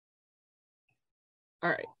All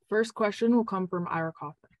right. First question will come from Ira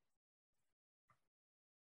Kaufman.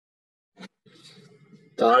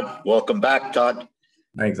 Todd, welcome back, Todd.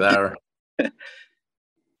 Thanks, Ira.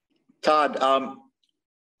 Todd,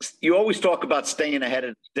 you always talk about staying ahead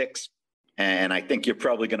of the sticks, and I think you're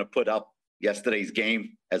probably going to put up yesterday's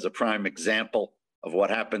game as a prime example of what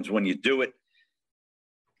happens when you do it.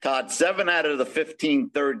 Todd, 7 out of the 15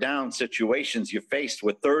 third down situations you faced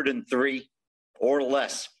were 3rd and 3 or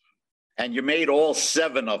less, and you made all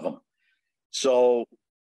 7 of them. So,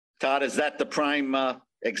 Todd, is that the prime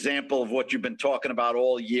example of what you've been talking about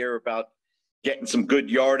all year about getting some good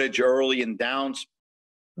yardage early in downs?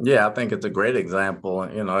 Yeah, I think it's a great example.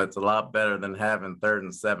 You know, it's a lot better than having 3rd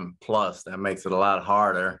and 7 plus. That makes it a lot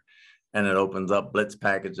harder. And it opens up blitz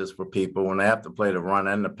packages for people when they have to play the run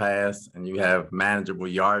and the pass, and you have manageable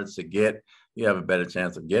yards to get, you have a better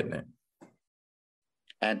chance of getting it.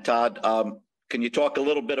 And Todd, can you talk a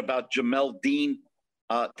little bit about Jamel Dean?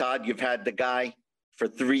 Todd, you've had the guy for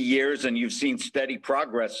 3 years and you've seen steady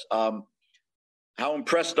progress. How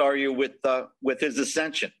impressed are you with his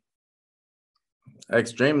ascension?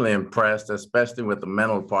 Extremely impressed, especially with the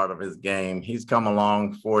mental part of his game. He's come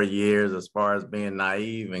along 4 years as far as being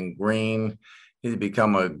naive and green. He's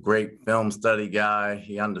become a great film study guy.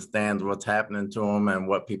 He understands what's happening to him and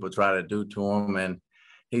what people try to do to him. And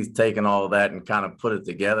he's taken all of that and kind of put it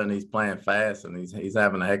together, and he's playing fast, and he's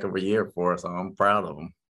having a heck of a year for us. So I'm proud of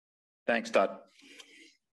him. Thanks, Todd.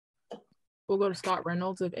 We'll go to Scott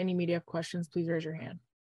Reynolds. If any media have questions, please raise your hand.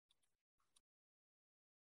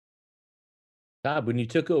 Todd, when you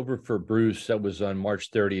took over for Bruce, that was on March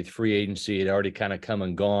 30th, free agency had already kind of come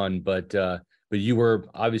and gone, but you were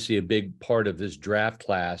obviously a big part of this draft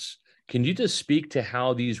class. Can you just speak to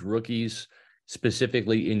how these rookies,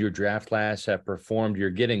 specifically in your draft class, have performed? You're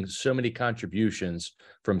getting so many contributions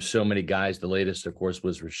from so many guys. The latest, of course,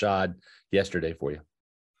 was Rashad yesterday for you.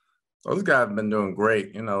 Those guys have been doing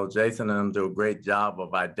great. You know, Jason and them do a great job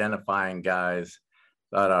of identifying guys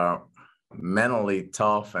that are mentally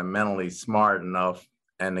tough and mentally smart enough,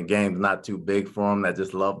 and the game's not too big for them, that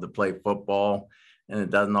just love to play football. And it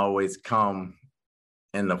doesn't always come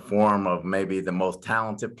in the form of maybe the most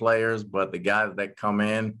talented players, but the guys that come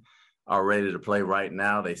in are ready to play right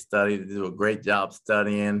now. They study, they do a great job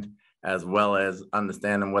studying as well as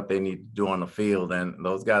understanding what they need to do on the field. And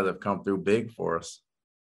those guys have come through big for us.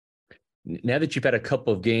 Now that you've had a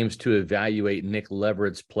couple of games to evaluate Nick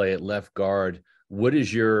Leverett's play at left guard, what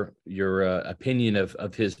is your opinion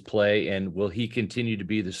of his play, and will he continue to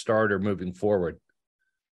be the starter moving forward?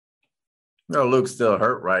 You know, Luke's still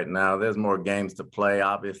hurt right now. There's more games to play.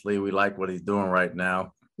 Obviously, we like what he's doing right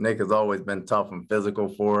now. Nick has always been tough and physical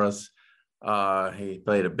for us. He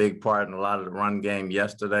played a big part in a lot of the run game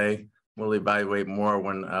yesterday. We'll evaluate more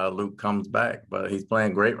when Luke comes back, but he's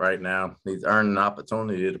playing great right now. He's earned an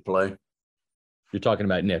opportunity to play. You're talking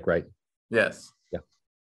about Nick, right? Yes. Yeah.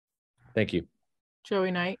 Thank you.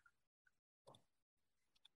 Joey Knight.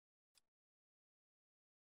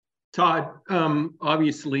 Todd,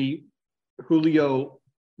 obviously, Julio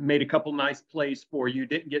made a couple nice plays for you,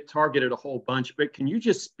 didn't get targeted a whole bunch, but can you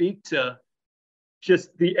just speak to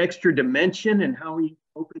just the extra dimension and how he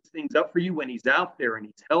opens things up for you when he's out there and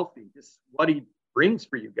he's healthy, just what he brings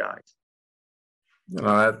for you guys? You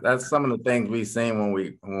know, that's some of the things we've seen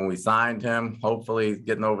when we signed him. Hopefully he's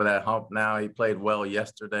getting over that hump now. He played well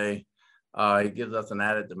yesterday. He gives us an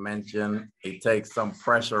added dimension. He takes some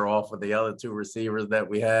pressure off of the other 2 receivers that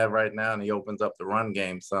we have right now, and he opens up the run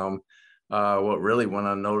game some. What really went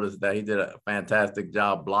unnoticed that he did a fantastic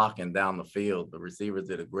job blocking down the field. The receivers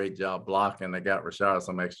did a great job blocking. They got Rashad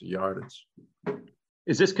some extra yardage.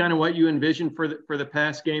 Is this kind of what you envisioned for the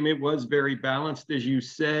past game? It was very balanced, as you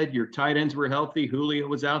said. Your tight ends were healthy. Julio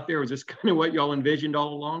was out there. Was this kind of what y'all envisioned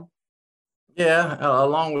all along? Yeah,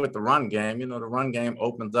 along with the run game. You know, the run game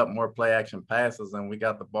opens up more play action passes, and we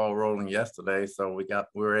got the ball rolling yesterday. So we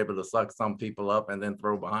were able to suck some people up and then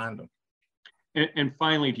throw behind them. And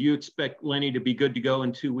finally, do you expect Lenny to be good to go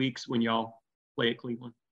in 2 weeks when y'all play at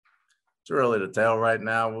Cleveland? It's early to tell right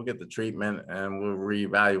now. We'll get the treatment and we'll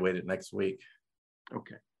reevaluate it next week.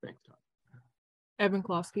 Okay, thanks, Todd. Evan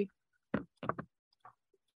Klosky.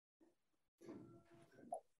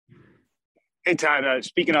 Hey, Todd,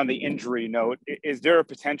 speaking on the injury note, is there a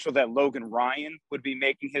potential that Logan Ryan would be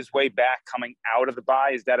making his way back coming out of the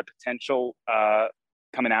bye? Is that a potential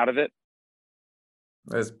coming out of it?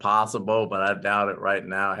 It's possible, but I doubt it right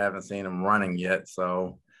now. I haven't seen him running yet,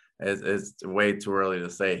 so it's way too early to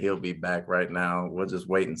say he'll be back right now. We'll just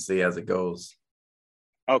wait and see as it goes.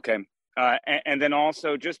 Okay. And then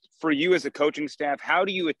also, just for you as a coaching staff, how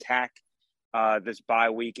do you attack this bye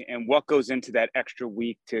week, and what goes into that extra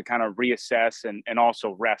week to kind of reassess and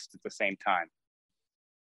also rest at the same time?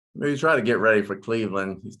 Well, you try to get ready for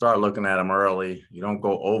Cleveland. You start looking at them early. You don't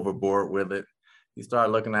go overboard with it. You start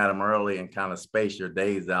looking at them early and kind of space your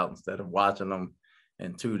days out instead of watching them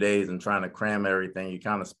in 2 days and trying to cram everything. You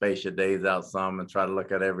kind of space your days out some and try to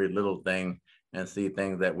look at every little thing and see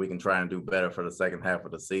things that we can try and do better for the second half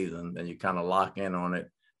of the season. Then you kind of lock in on it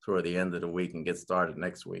toward the end of the week and get started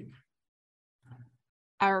next week.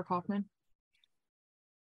 Ira Kaufman.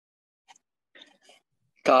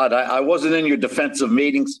 Todd, I wasn't in your defensive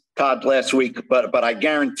meetings, Todd, last week, but I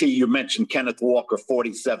guarantee you mentioned Kenneth Walker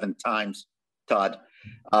 47 times, Todd.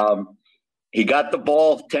 He got the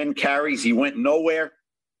ball, 10 carries. He went nowhere,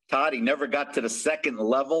 Todd. He never got to the second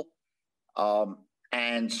level.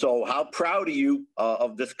 And so how proud are you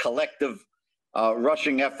of this collective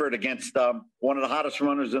rushing effort against one of the hottest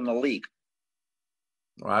runners in the league?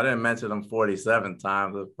 Well, I didn't mention him 47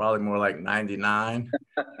 times. It was probably more like 99.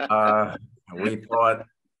 We thought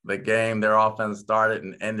the game, their offense started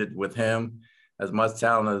and ended with him. As much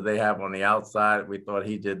talent as they have on the outside, we thought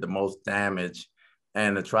he did the most damage.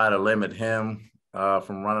 And to try to limit him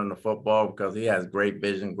from running the football, because he has great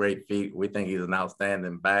vision, great feet. We think he's an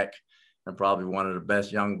outstanding back and probably one of the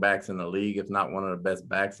best young backs in the league, if not one of the best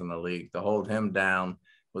backs in the league. To hold him down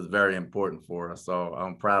was very important for us. So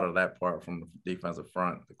I'm proud of that part from the defensive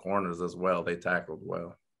front. The corners as well, they tackled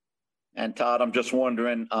well. And Todd, I'm just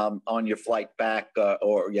wondering, on your flight back,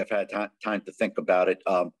 or you've had time to think about it,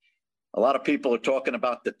 a lot of people are talking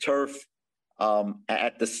about the turf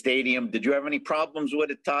at the stadium. Did you have any problems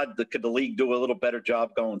with it, Todd? Could the league do a little better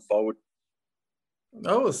job going forward?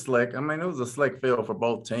 It was slick. I mean, it was a slick field for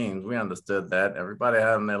both teams. We understood that. Everybody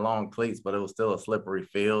had on their long cleats, but it was still a slippery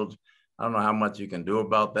field. I don't know how much you can do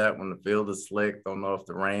about that when the field is slick. Don't know if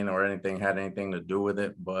the rain or anything had anything to do with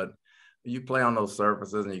it, but you play on those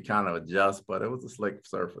surfaces and you kind of adjust, but it was a slick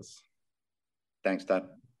surface. Thanks, Todd.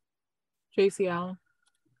 JC Allen.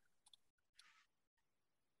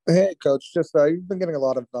 Hey, Coach. Just you've been getting a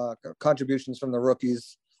lot of contributions from the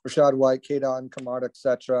rookies, Rachaad White, Kadon, Kamara,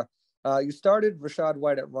 etc. You started Rachaad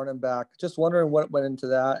White at running back. Just wondering what went into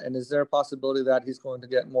that, and is there a possibility that he's going to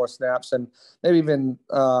get more snaps and maybe even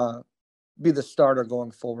be the starter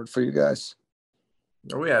going forward for you guys?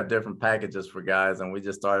 We have different packages for guys, and we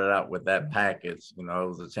just started out with that package. You know, it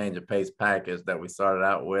was a change of pace package that we started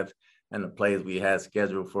out with, and the plays we had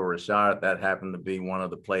scheduled for Rachaad, that happened to be one of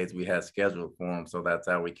the plays we had scheduled for him. So that's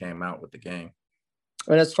how we came out with the game.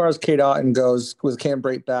 And as far as Kadon goes, with Cam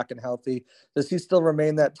Brate back and healthy, does he still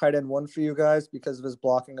remain that tight end one for you guys because of his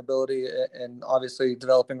blocking ability and obviously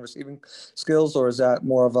developing receiving skills, or is that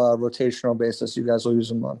more of a rotational basis you guys will use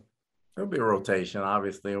him on? It'll be a rotation,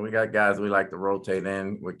 obviously. And we got guys we like to rotate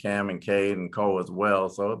in with Cam and Cade and Cole as well.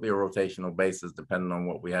 So it'll be a rotational basis depending on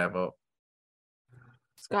what we have up.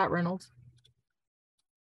 Scott Reynolds.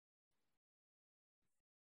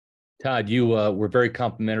 Todd, you were very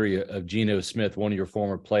complimentary of Geno Smith, one of your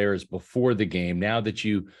former players, before the game. Now that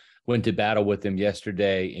you went to battle with him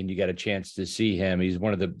yesterday and you got a chance to see him, he's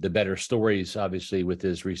one of the better stories, obviously, with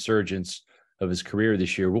his resurgence of his career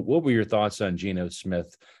this year. What were your thoughts on Geno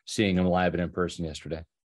Smith, seeing him live and in person yesterday?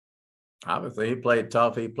 Obviously, he played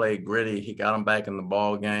tough. He played gritty. He got him back in the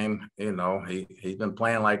ball game. You know, he's been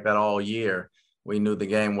playing like that all year. We knew the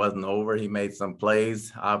game wasn't over. He made some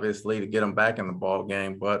plays, obviously, to get him back in the ball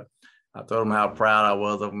game. But I told him how proud I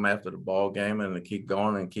was of him after the ball game and to keep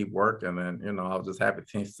going and keep working. And, you know, I was just happy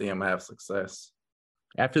to see him have success.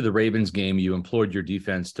 After the Ravens game, you implored your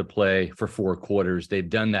defense to play for 4 quarters. They've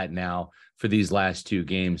done that now for these last 2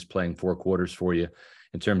 games, playing 4 quarters for you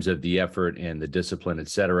in terms of the effort and the discipline, et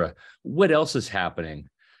cetera. What else is happening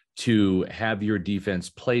to have your defense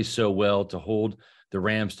play so well, to hold the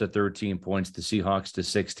Rams to 13 points, the Seahawks to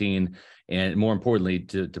 16, and more importantly,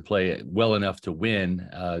 to play well enough to win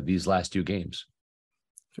these last 2 games?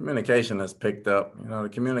 Communication has picked up. You know, the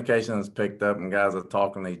communication has picked up and guys are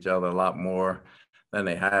talking to each other a lot more than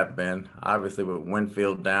they have been. Obviously, with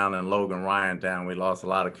Winfield down and Logan Ryan down, we lost a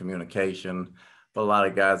lot of communication. But a lot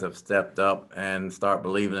of guys have stepped up and start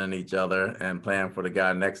believing in each other and playing for the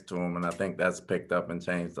guy next to him. And I think that's picked up and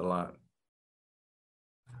changed a lot.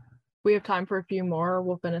 We have time for a few more.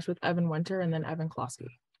 We'll finish with Evan Winter and then Evan Klosky.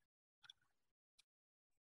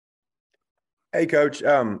 Hey, Coach.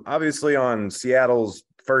 Obviously, on Seattle's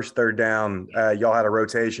first third down, y'all had a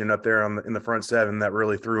rotation up there in the front 7 that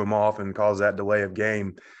really threw them off and caused that delay of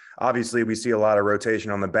game. Obviously, we see a lot of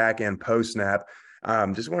rotation on the back end post-snap.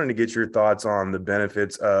 Just wanted to get your thoughts on the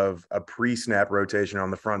benefits of a pre-snap rotation on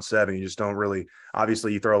the front 7. You just don't really –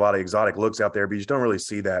 obviously, you throw a lot of exotic looks out there, but you just don't really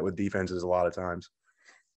see that with defenses a lot of times.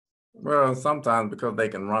 Well, sometimes because they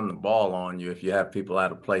can run the ball on you if you have people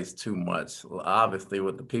out of place too much. Obviously,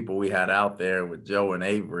 with the people we had out there with Joe and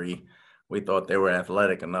Avery, we thought they were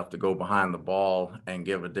athletic enough to go behind the ball and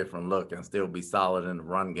give a different look and still be solid in the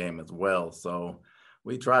run game as well. So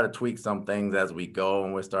we try to tweak some things as we go,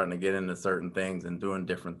 and we're starting to get into certain things and doing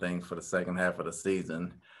different things for the second half of the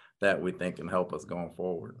season that we think can help us going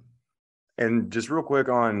forward. And just real quick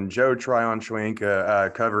on Joe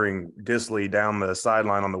Tryon-Schwenka covering Disley down the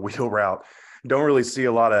sideline on the wheel route. Don't really see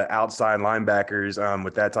a lot of outside linebackers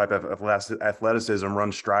with that type of athleticism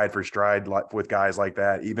run stride for stride with guys like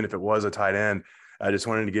that, even if it was a tight end. I just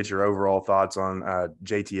wanted to get your overall thoughts on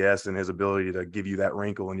JTS and his ability to give you that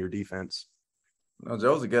wrinkle in your defense. Well,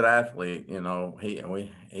 Joe's a good athlete. You know, he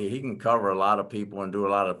can cover a lot of people and do a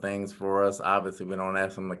lot of things for us. Obviously, we don't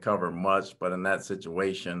ask him to cover much, but in that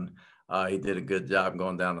situation, he did a good job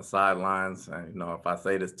going down the sidelines. And, you know, if I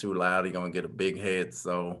say this too loud, he's going to get a big head.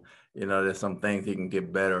 So, you know, there's some things he can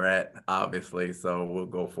get better at, obviously. So we'll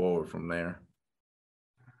go forward from there.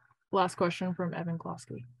 Last question from Evan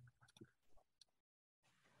Klosky.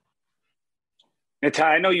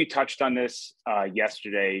 Ty, I know you touched on this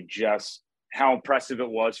yesterday, just how impressive it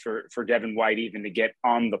was for Devin White even to get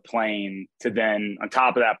on the plane to then, on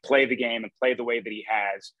top of that, play the game and play the way that he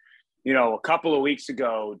has. You know, a couple of weeks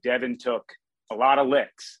ago, Devin took a lot of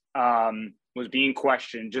licks, was being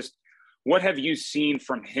questioned. Just what have you seen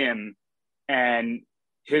from him and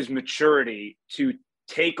his maturity to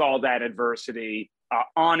take all that adversity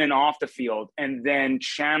on and off the field and then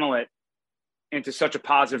channel it into such a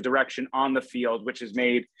positive direction on the field, which has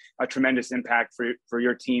made a tremendous impact for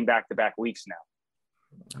your team back-to-back weeks now?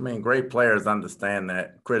 I mean, great players understand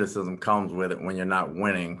that criticism comes with it when you're not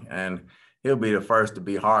winning, and he'll be the first to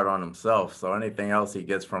be hard on himself. So anything else he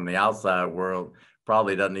gets from the outside world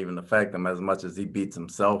probably doesn't even affect him as much as he beats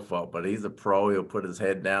himself up. But he's a pro. He'll put his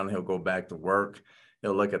head down. He'll go back to work.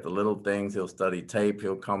 He'll look at the little things. He'll study tape.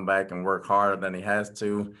 He'll come back and work harder than he has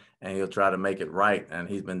to, and he'll try to make it right. And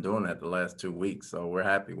he's been doing that the last 2 weeks, so we're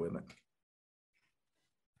happy with him.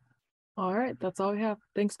 All right, that's all we have.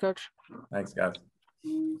 Thanks, Coach. Thanks, guys.